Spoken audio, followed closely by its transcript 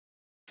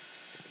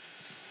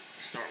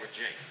Start with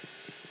Jake.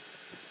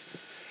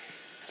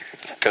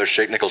 Coach,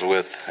 Jake Nichols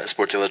with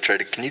Sports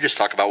Illustrated. Can you just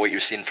talk about what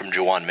you've seen from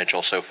Juwan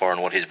Mitchell so far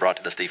and what he's brought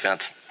to this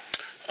defense?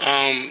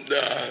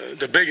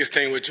 The biggest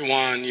thing with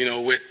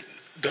Juwan, with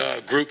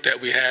the group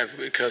that we have,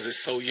 because it's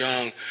so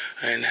young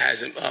and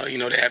hasn't, they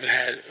haven't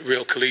had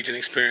real collegiate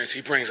experience.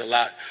 He brings a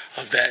lot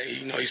of that.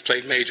 He's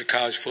played major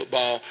college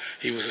football.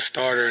 He was a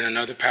starter in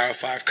another Power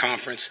 5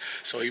 conference,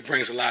 so he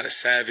brings a lot of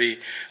savvy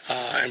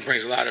and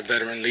brings a lot of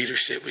veteran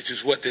leadership, which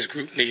is what this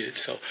group needed.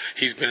 So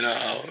he's been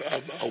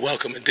a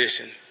welcome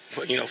addition,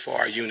 for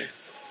our unit.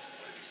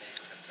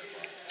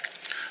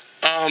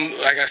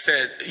 Like I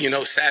said,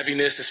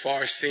 savviness as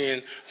far as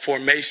seeing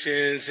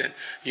formations and,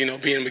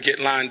 being able to get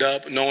lined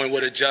up, knowing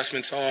what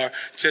adjustments are,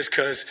 just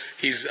because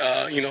he's,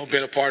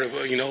 been a part of,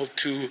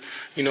 two,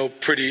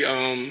 pretty,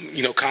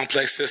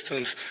 complex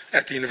systems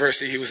at the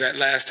university he was at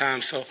last time.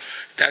 So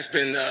that's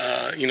been,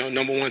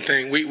 number one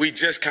thing. We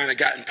just kind of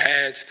gotten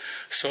pads.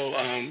 So,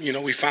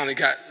 we finally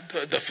got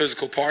the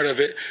physical part of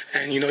it.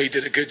 And, he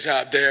did a good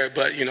job there.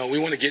 But, we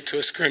want to get to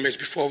a scrimmage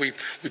before we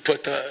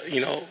put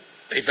the,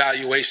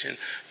 evaluation,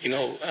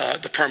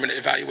 the permanent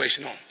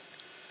evaluation on.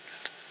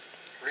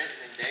 Brent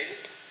and David?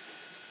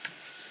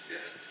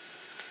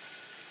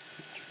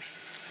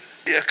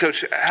 Yeah,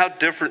 Coach, how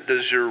different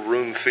does your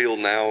room feel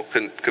now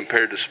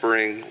compared to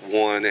spring,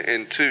 one,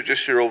 and two,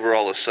 just your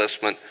overall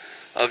assessment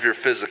of your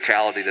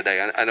physicality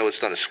today? I know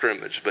it's not a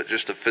scrimmage, but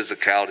just the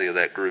physicality of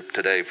that group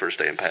today, first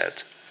day in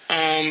pads.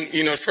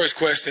 The first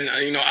question,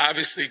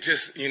 obviously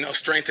just,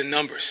 strength in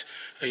numbers.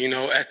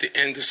 At the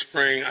end of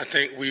spring, I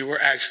think we were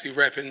actually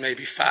repping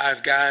maybe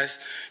 5 guys,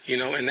 in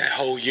that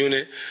whole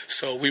unit.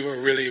 So we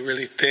were really,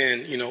 really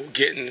thin,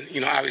 getting,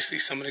 obviously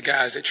some of the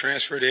guys that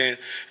transferred in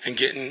and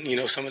getting,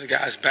 some of the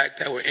guys back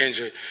that were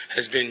injured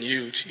has been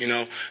huge.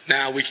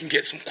 Now we can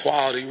get some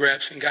quality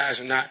reps and guys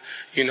are not,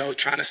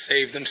 trying to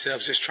save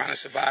themselves, just trying to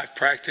survive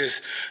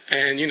practice.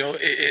 And,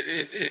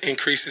 it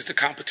increases the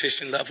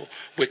competition level,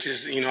 which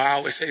is, I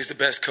always say is the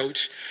best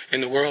coach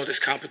in the world is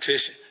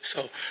competition.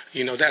 So,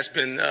 that's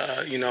been,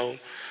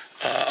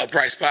 a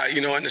bright spot.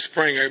 In the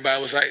spring,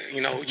 everybody was like,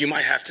 you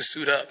might have to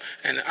suit up.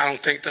 And I don't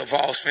think the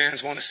Vols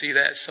fans want to see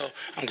that. So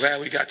I'm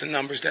glad we got the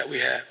numbers that we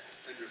have.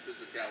 And your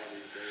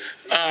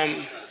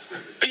physicality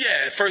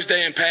yeah, first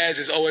day in pads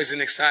is always an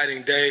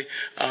exciting day.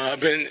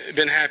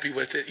 Been happy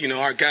with it.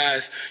 Our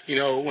guys,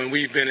 when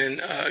we've been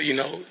in,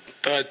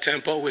 third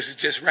tempo, which is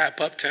just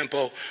wrap up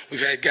tempo,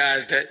 we've had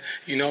guys that,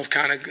 have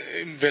kind of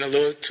been a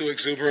little too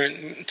exuberant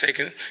and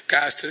taking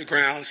guys to the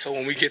ground. So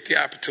when we get the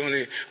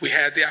opportunity, we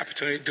had the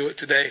opportunity to do it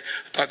today.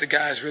 I thought the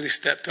guys really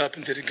stepped up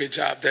and did a good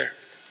job there.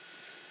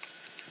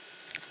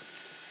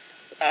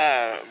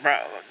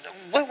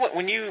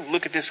 When you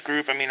look at this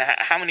group,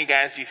 how many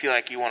guys do you feel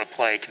like you want to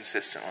play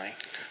consistently?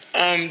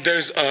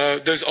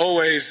 There's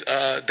always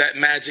that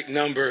magic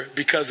number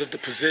because of the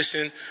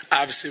position.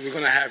 Obviously, we're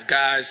going to have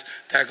guys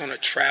that are going to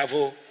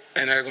travel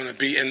and are going to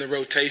be in the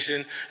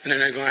rotation, and then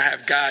they're going to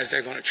have guys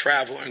that are going to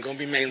travel and going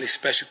to be mainly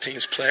special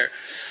teams player.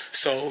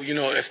 So,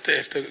 if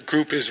the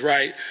group is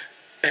right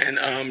and,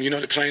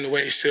 they're playing the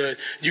way it should,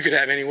 you could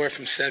have anywhere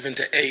from 7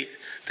 to 8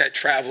 that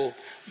travel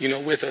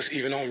with us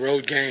even on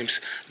road games.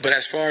 But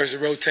as far as the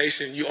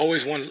rotation, you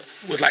always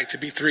would like to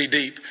be 3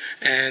 deep.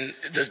 And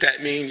does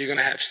that mean you're going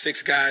to have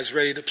 6 guys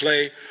ready to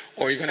play,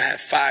 or you're going to have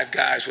 5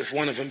 guys with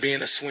one of them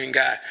being a swing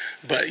guy?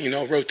 But,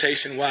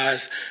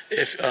 rotation-wise,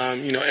 if,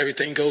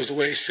 everything goes the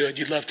way it should,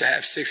 you'd love to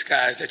have 6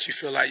 guys that you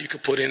feel like you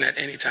could put in at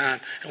any time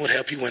and would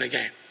help you win a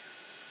game.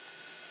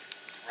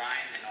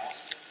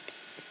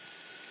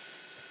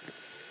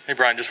 Hey,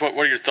 Brian, just what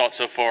are your thoughts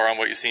so far on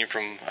what you've seen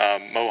from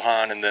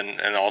Mohan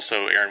and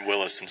also Aaron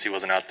Willis since he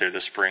wasn't out there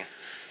this spring?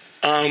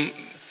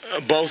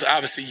 Both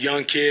obviously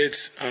young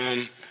kids.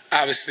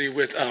 Obviously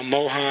with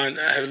Mohan,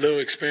 I have a little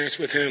experience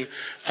with him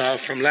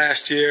from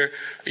last year.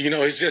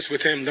 It's just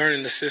with him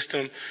learning the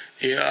system.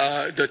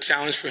 The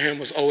challenge for him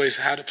was always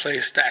how to play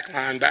a stack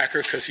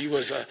linebacker because he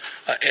was a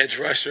edge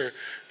rusher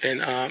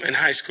in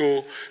high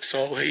school.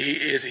 So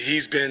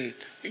he's been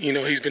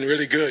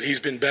really good. He's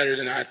been better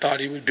than I thought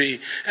he would be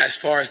as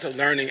far as the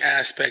learning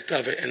aspect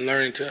of it and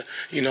learning to,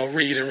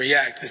 read and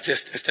react. It's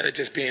just instead of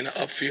just being an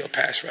upfield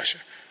pass rusher.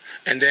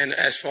 And then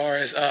as far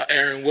as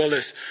Aaron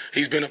Willis,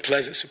 he's been a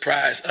pleasant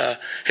surprise.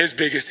 His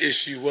biggest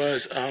issue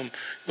was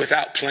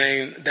without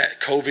playing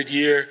that COVID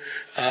year,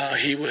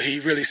 he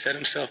really set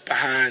himself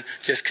behind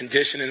just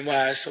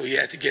conditioning-wise, so he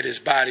had to get his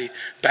body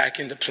back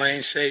into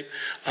playing shape.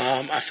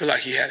 I feel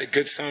like he had a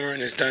good summer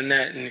and has done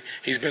that, and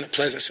he's been a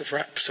pleasant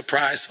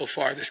surprise so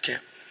far this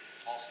camp.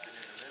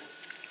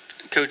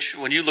 Coach,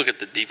 when you look at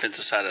the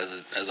defensive side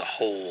as a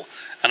whole,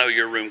 I know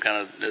your room kind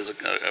of is a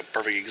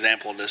perfect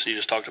example of this, and you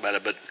just talked about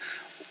it, but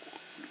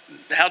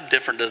how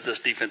different does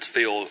this defense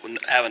feel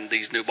having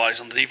these new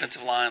bodies on the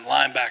defensive line,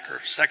 linebacker,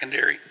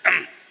 secondary,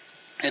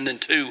 and then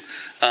 2,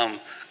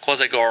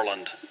 Quasi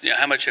Garland?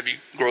 How much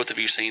growth have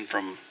you seen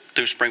from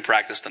through spring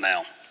practice to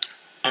now?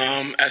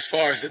 As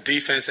far as the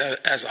defense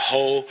as a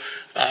whole,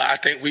 I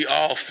think we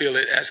all feel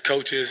it as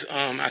coaches.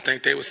 I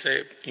think they would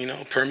say,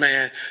 per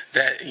man,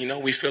 that,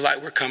 we feel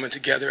like we're coming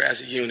together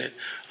as a unit.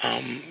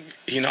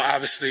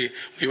 Obviously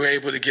we were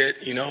able to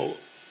get,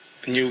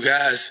 new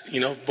guys,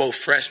 both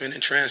freshmen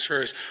and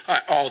transfers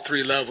at all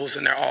three levels,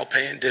 and they're all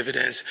paying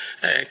dividends.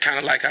 And kind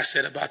of like I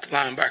said about the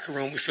linebacker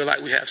room, we feel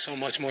like we have so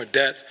much more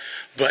depth,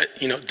 but,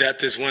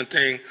 depth is one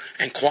thing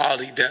and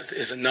quality depth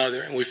is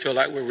another, and we feel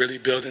like we're really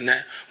building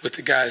that with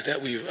the guys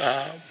that we've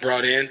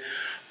brought in.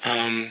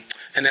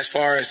 And as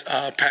far as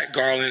Pat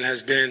Garland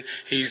has been,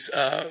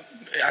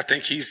 I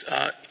think he's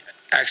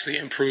actually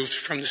improved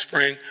from the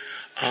spring.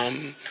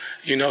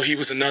 He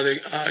was another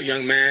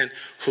young man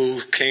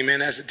who came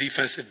in as a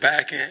defensive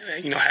back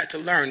and, had to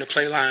learn to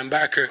play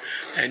linebacker.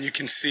 And you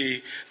can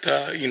see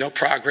the,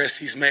 progress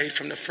he's made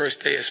from the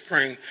first day of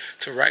spring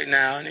to right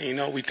now.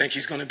 And, we think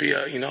he's going to be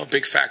a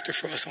big factor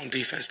for us on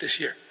defense this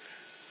year.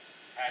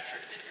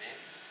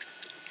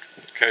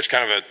 Coach,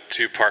 kind of a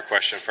two-part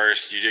question.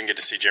 First, you didn't get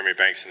to see Jeremy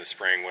Banks in the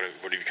spring. What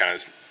have you kind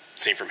of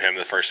seen from him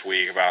the first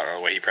week about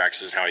the way he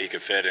practices and how he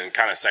could fit? And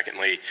kind of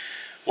secondly,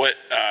 what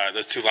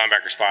those two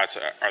linebacker spots,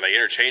 are they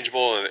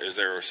interchangeable? Is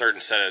there a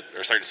certain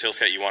skill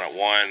set you want at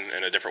one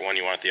and a different one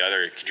you want at the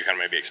other? Could you kind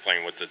of maybe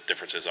explain what the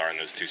differences are in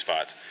those two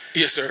spots?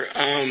 Yes, sir.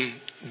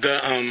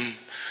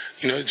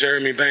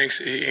 Jeremy Banks,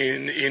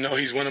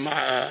 he's one of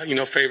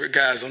my, favorite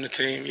guys on the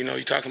team. You're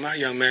talking about a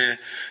young man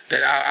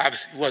that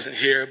obviously wasn't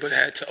here, but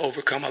had to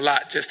overcome a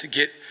lot just to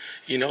get,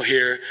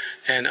 here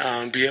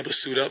and be able to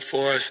suit up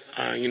for us.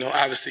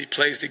 Obviously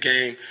plays the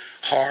game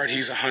hard.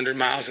 He's 100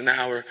 miles an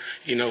hour,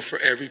 for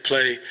every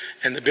play.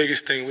 And the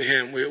biggest thing with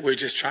him, we're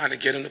just trying to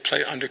get him to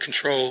play under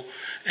control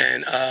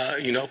and,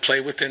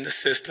 play within the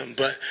system.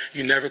 But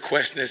you never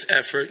question his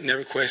effort,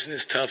 never question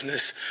his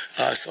toughness.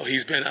 So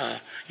he's been, a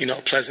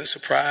pleasant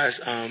surprise.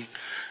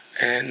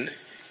 And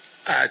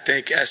I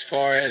think as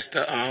far as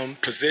the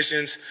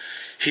positions,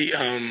 he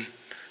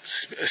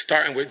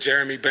starting with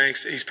Jeremy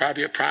Banks, he's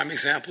probably a prime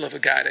example of a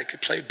guy that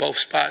could play both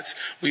spots.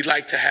 We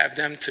like to have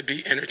them to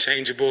be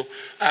interchangeable.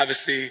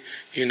 Obviously,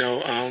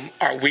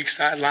 our weak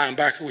side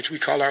linebacker, which we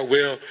call our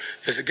will,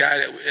 is a guy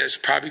that is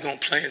probably going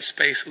to play in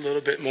space a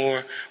little bit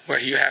more,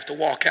 where you have to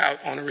walk out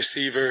on a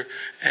receiver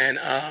and,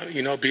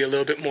 be a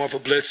little bit more of a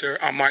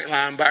blitzer. Our Mike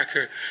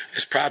linebacker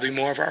is probably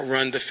more of our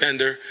run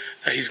defender.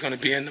 He's going to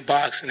be in the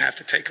box and have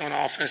to take on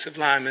offensive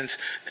linemen,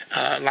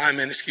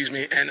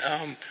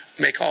 and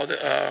make all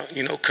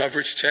the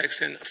coverage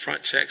checks and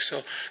front checks.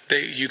 So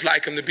you'd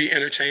like them to be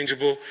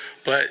interchangeable,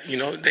 but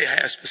they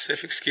have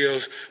specific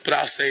skills. But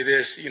I'll say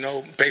this,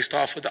 based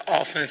off of the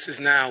offenses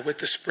now with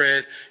the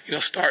spread,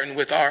 starting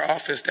with our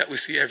offense that we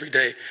see every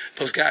day,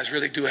 those guys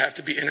really do have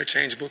to be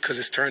interchangeable because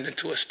it's turned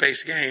into a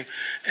space game,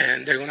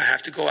 and they're going to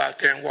have to go out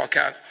there and walk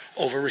out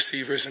over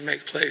receivers and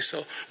make plays.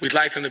 So we'd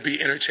like them to be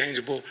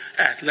interchangeable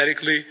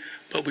athletically,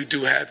 but we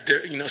do have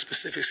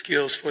specific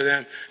skills for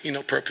them,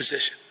 per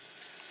position.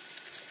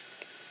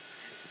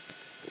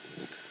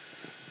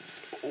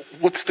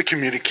 What's the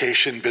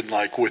communication been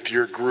like with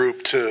your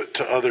group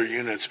to other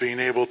units, being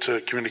able to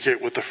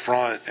communicate with the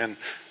front and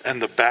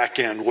the back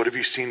end? What have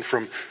you seen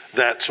from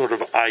that sort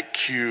of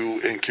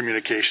IQ and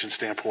communication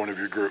standpoint of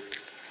your group?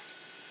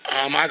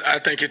 I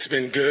think it's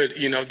been good.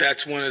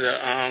 That's one of the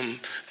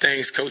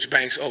things Coach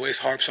Banks always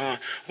harps on.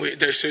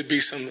 There should be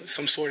some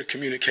sort of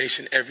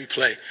communication every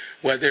play,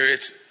 whether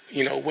it's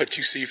what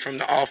you see from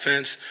the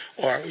offense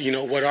or,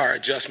 what our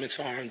adjustments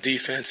are on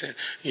defense. And,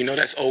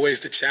 that's always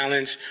the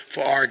challenge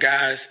for our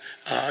guys,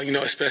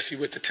 especially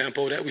with the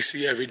tempo that we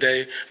see every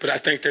day. But I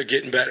think they're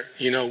getting better.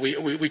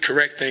 We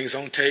correct things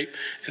on tape,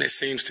 and it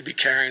seems to be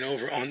carrying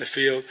over on the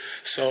field.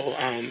 So,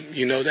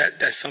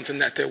 that's something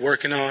that they're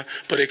working on,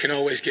 but it can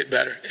always get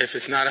better. If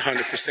it's not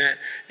 100%,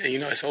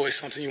 it's always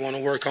something you want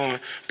to work on.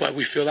 But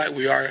we feel like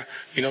we are,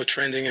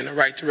 trending in the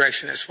right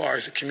direction as far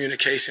as the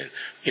communication,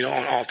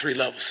 on all three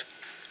levels.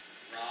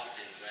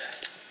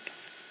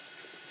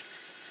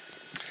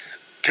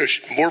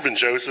 Coach, Morven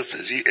Joseph,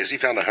 has he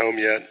found a home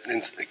yet?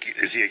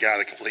 Is he a guy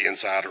that can play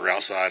inside or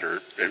outside,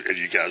 or have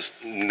you guys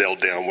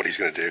nailed down what he's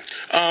going to do?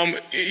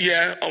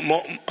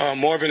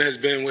 Morven has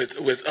been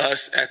with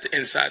us at the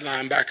inside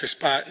linebacker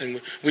spot, and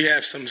we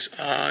have some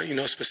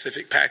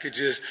specific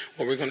packages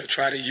where we're going to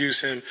try to use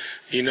him,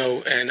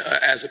 and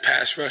as a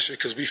pass rusher,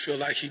 because we feel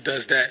like he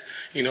does that,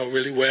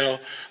 really well.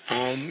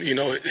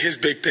 His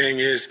big thing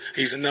is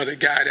he's another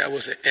guy that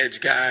was an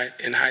edge guy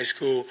in high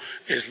school,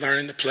 is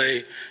learning to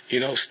play,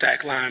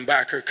 stack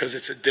linebacker, because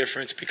it's a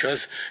difference,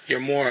 because you're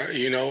more,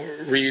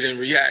 read and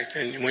react,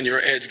 and when you're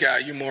an edge guy,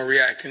 you more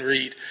react and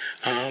read.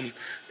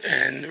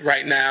 And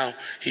right now,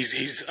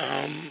 he's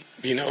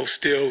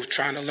still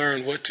trying to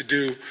learn what to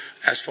do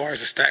as far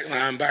as a stack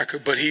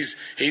linebacker, but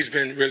he's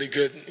been really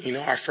good,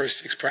 our first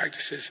 6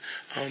 practices.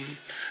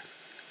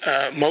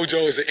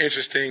 Mojo is an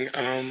interesting,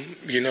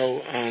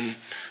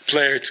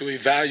 player to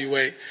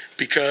evaluate,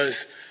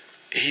 because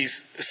he's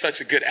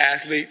such a good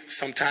athlete.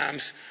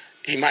 Sometimes,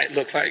 he might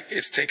look like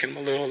it's taken him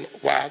a little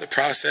while to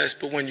process,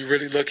 but when you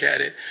really look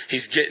at it,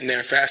 he's getting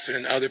there faster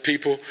than other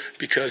people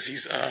because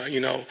he's,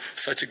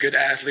 such a good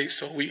athlete.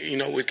 So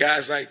with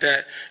guys like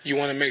that, you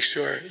want to make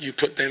sure you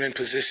put them in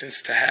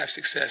positions to have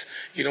success.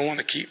 You don't want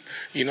to keep,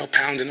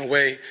 pounding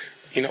away,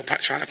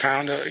 trying to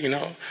pound,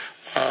 and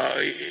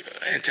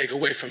take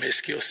away from his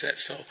skill set.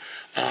 So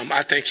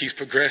I think he's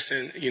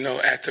progressing,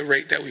 at the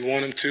rate that we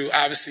want him to.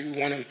 Obviously, we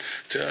want him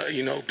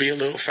to, be a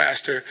little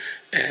faster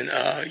and,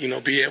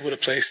 be able to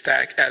play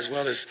stack as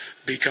well as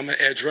become an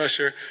edge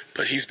rusher.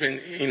 But he's been,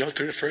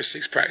 through the first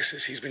 6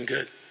 practices, he's been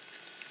good.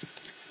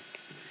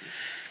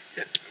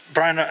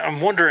 Brian,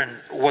 I'm wondering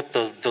what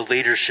the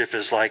leadership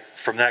is like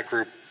from that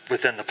group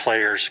within the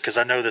players, because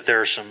I know that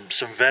there are some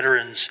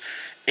veterans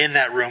in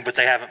that room, but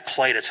they haven't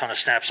played a ton of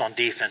snaps on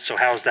defense. So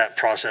how is that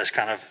process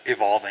kind of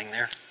evolving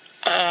there?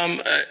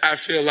 I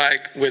feel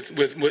like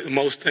with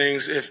most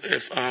things, if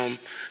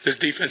this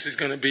defense is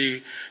going to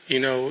be,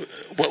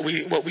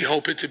 what we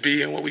hope it to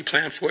be and what we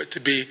plan for it to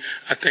be,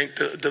 I think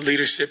the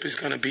leadership is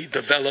going to be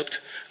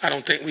developed. I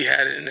don't think we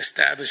had an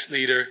established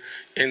leader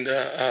in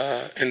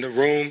the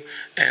room,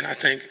 and I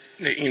think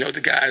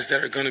the guys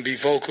that are going to be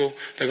vocal,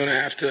 they're going to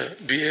have to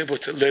be able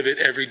to live it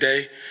every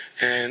day.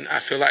 And I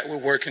feel like we're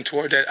working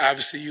toward that.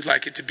 Obviously, you'd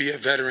like it to be a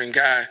veteran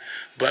guy,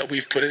 but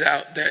we've put it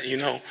out that,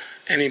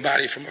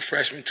 anybody from a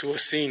freshman to a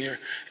senior,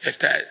 if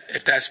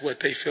that's what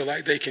they feel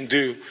like they can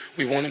do,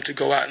 we want them to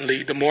go out and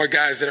lead. The more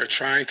guys that are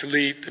trying to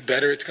lead, the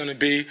better it's going to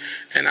be.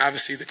 And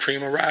obviously, the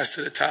cream will rise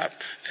to the top,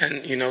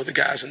 and, the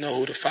guys will know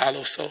who to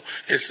follow. So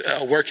it's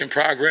a work in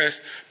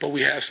progress, but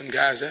we have some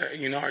guys that,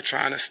 are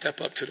trying to step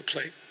up to the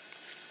plate.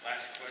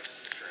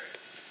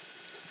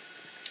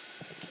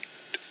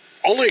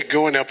 Only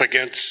going up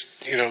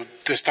against,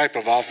 this type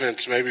of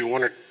offense maybe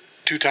 1 or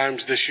 2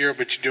 times this year,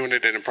 but you're doing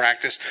it in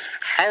practice.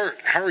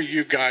 How are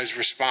you guys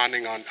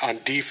responding on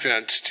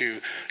defense to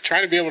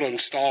trying to be able to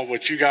install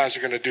what you guys are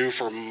going to do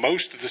for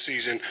most of the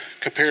season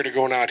compared to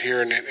going out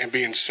here and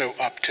being so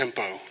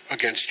up-tempo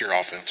against your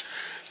offense?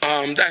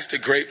 That's the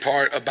great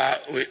part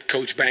about with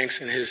Coach Banks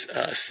and his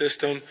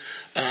system.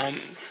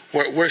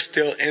 We're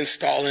still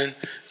installing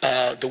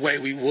the way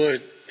we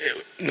would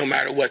no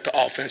matter what the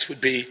offense would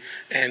be,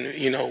 and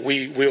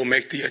we will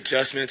make the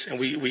adjustments, and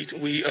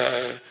we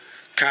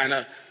kind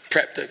of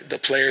prep the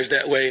players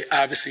that way.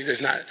 Obviously,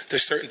 there's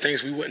certain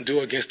things we wouldn't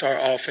do against our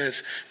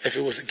offense if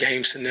it was a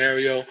game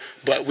scenario,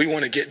 but we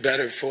want to get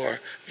better for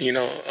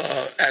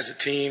as a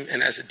team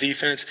and as a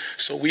defense.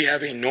 So we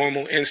have a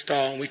normal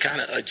install, and we kind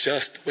of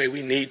adjust the way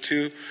we need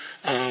to.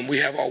 We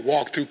have our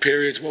walkthrough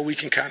periods where we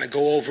can kind of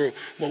go over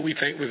what we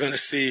think we're going to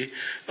see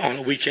on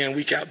a week-in,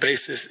 week-out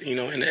basis, in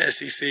the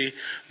SEC.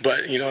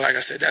 But, like I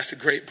said, that's the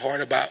great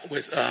part about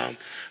with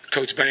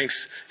Coach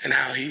Banks and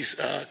how he's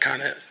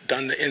kind of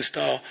done the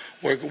install.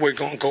 We're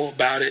going to go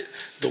about it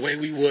the way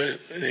we would,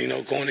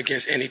 going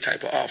against any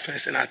type of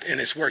offense, and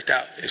it's worked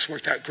out. It's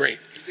worked out great.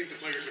 Do you think the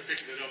players are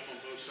picking it up on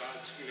both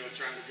sides,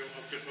 trying to go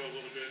up tempo a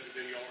little bit, but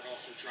then y'all are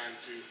also trying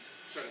to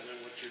settle in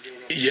what you're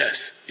doing?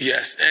 Yes,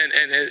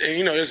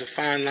 and there's a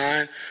fine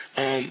line.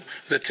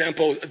 The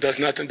tempo does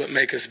nothing but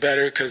make us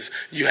better because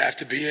you have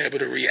to be able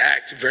to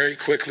react very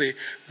quickly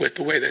with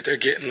the way that they're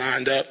getting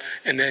lined up,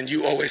 and then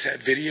you always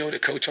have video to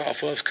coach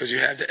off of because you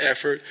have the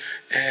effort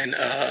and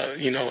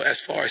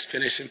as far as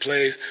finishing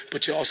plays,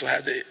 but you also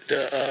have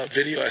the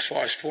video as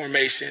far as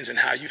formations and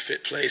how you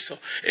fit plays. So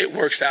it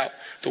works out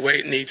the way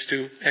it needs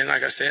to, and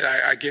like I said,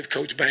 I give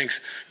Coach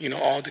Banks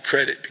all the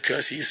credit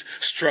because he's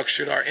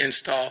structured our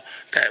install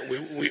that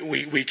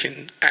we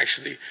can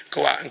actually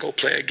go out and go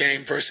play a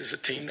game versus a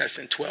team that's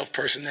in 12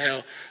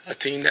 personnel, a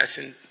team that's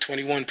in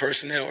 21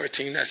 personnel, or a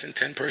team that's in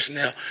 10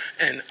 personnel,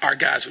 and our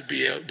guys would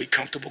be able to be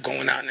comfortable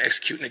going out and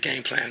executing the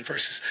game plan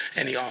versus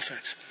any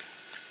offense.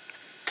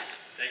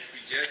 Thanks,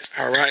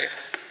 BJ. All right.